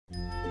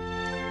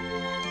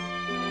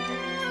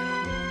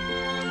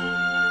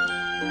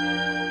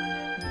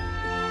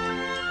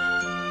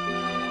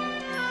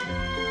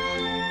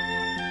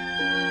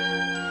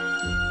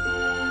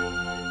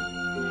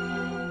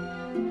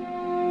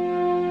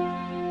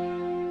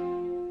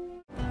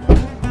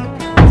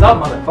What's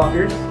up,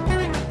 motherfuckers?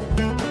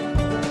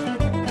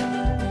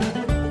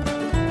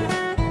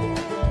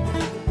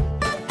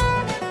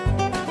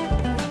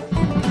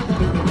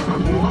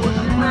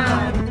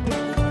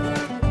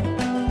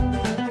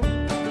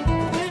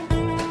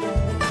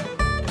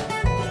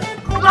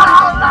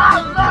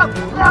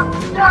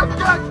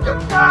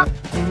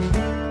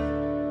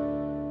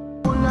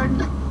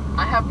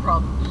 I have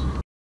problems.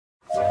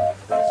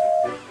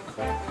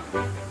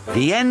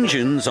 The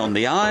engines on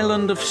the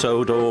island of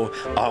Sodor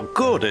are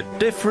good at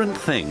different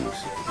things.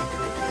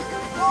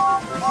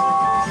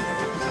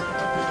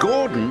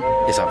 Gordon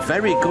is a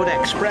very good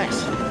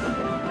express.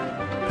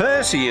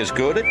 Percy is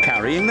good at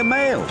carrying the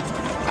mail.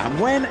 And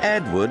when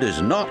Edward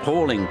is not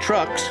hauling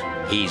trucks,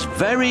 he's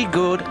very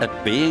good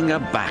at being a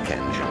back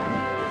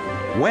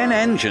engine. When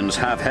engines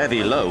have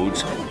heavy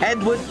loads,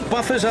 Edward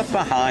buffers up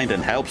behind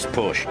and helps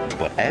push.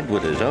 But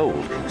Edward is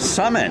old.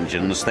 Some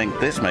engines think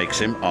this makes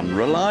him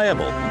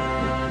unreliable.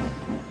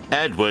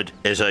 Edward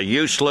is a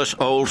useless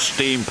old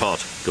steam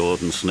pot,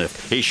 Gordon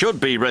sniffed. He should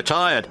be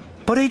retired.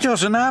 But he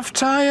doesn't have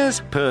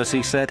tyres,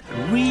 Percy said.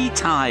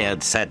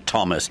 Retired, said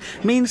Thomas,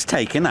 means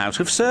taken out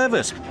of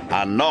service.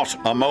 And not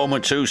a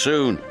moment too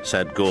soon,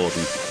 said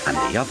Gordon. And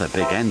the other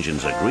big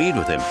engines agreed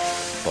with him.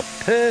 But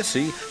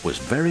Percy was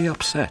very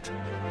upset.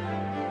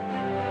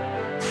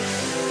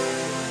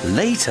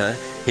 Later,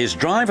 his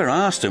driver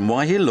asked him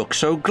why he looked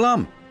so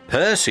glum.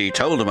 Percy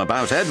told him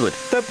about Edward.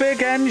 The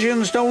big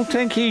engines don't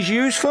think he's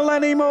useful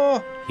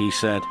anymore, he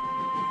said.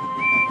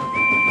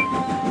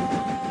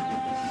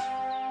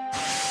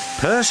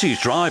 Percy's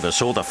driver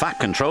saw the Fat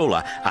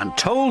Controller and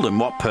told him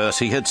what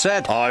Percy had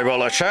said. I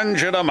will attend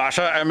to the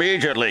matter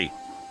immediately.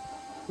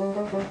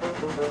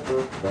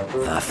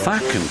 The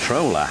Fat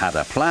Controller had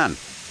a plan.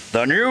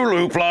 The new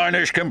loop line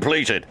is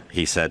completed,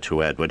 he said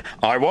to Edward.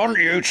 I want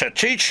you to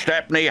teach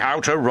Stepney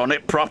how to run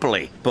it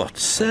properly. But,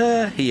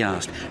 sir, he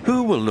asked,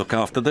 who will look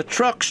after the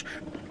trucks?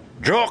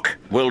 Jock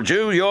will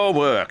do your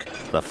work,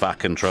 the Fat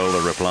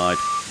Controller replied.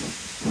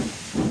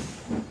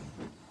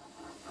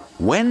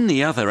 When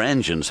the other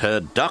engines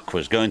heard Duck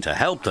was going to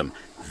help them,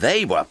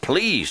 they were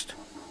pleased.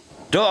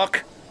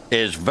 Duck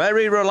is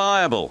very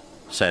reliable,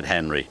 said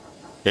Henry.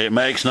 It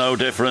makes no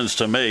difference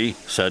to me,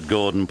 said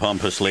Gordon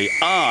pompously.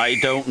 I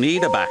don't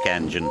need a back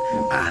engine.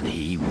 And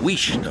he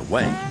wheeshed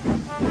away.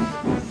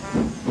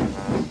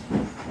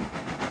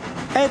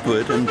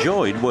 Edward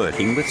enjoyed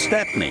working with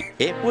Stepney.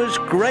 It was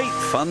great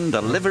fun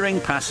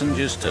delivering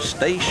passengers to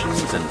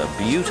stations in the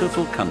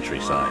beautiful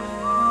countryside.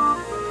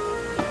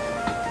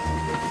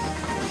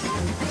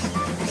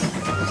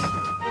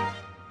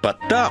 But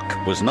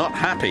Duck was not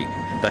happy.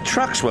 The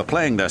trucks were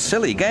playing their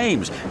silly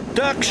games.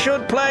 Duck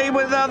should play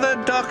with other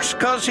ducks,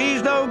 'cause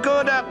he's no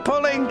good at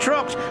pulling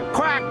trucks.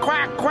 Quack,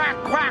 quack, quack,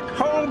 quack,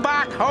 hold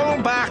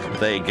back,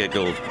 they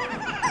giggled.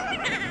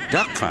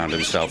 Duck found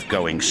himself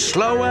going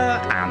slower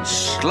and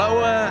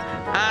slower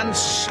and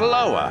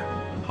slower.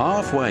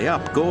 Halfway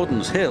up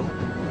Gordon's hill,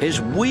 his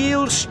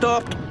wheels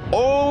stopped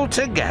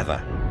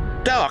altogether.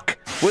 Duck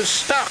was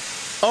stuck.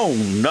 Oh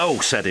no,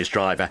 said his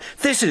driver,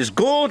 this is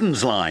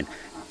Gordon's line.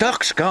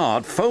 Duck's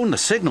guard phoned the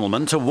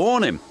signalman to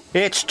warn him.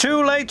 It's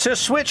too late to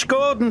switch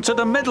Gordon to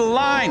the middle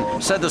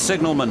line, said the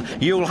signalman.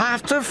 You'll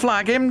have to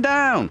flag him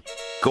down.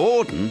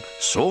 Gordon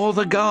saw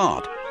the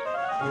guard.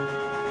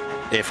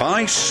 If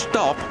I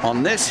stop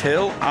on this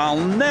hill, I'll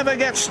never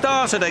get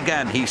started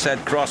again, he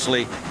said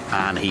crossly,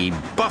 and he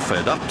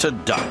buffered up to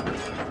Duck.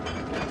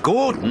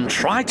 Gordon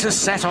tried to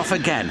set off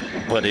again,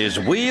 but his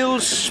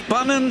wheels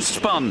spun and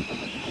spun.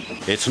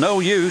 It's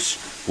no use.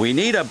 We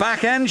need a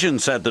back engine,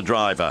 said the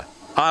driver.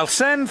 I'll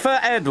send for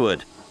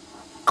Edward.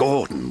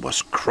 Gordon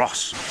was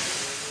cross.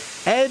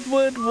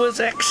 Edward was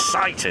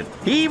excited.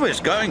 He was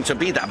going to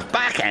be the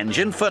back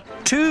engine for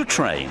 2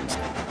 trains.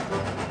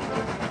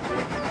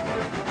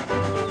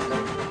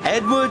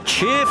 Edward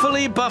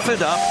cheerfully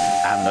buffered up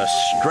and the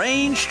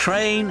strange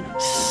train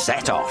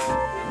set off.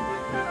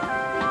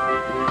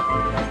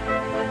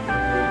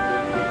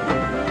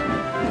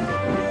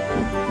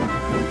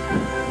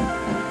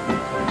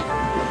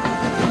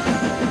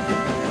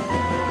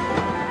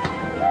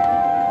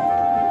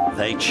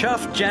 They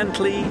chuffed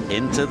gently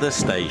into the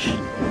station.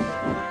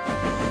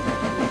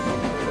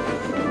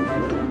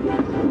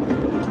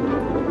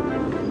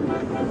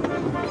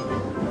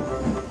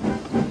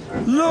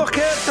 Look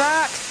at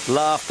that,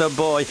 laughed the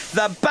boy.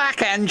 The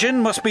back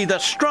engine must be the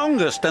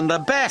strongest and the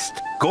best.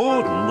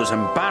 Gordon was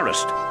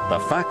embarrassed. The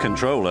Fat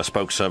Controller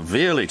spoke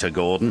severely to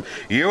Gordon.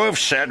 You have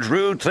said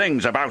rude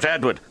things about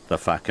Edward, the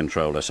Fat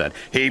Controller said.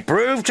 He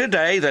proved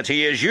today that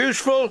he is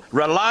useful,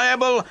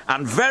 reliable,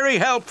 and very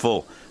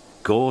helpful.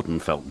 Gordon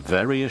felt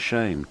very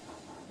ashamed.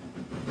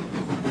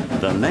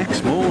 The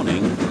next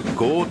morning,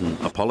 Gordon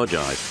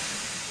apologised.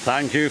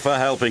 Thank you for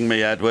helping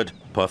me, Edward,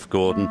 puffed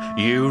Gordon.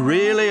 You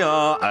really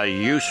are a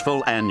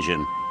useful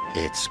engine.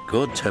 It's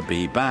good to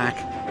be back,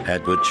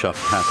 Edward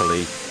chuffed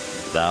happily.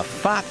 The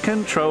Fat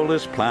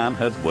Controller's plan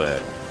had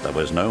worked. There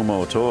was no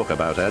more talk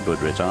about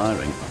Edward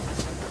retiring.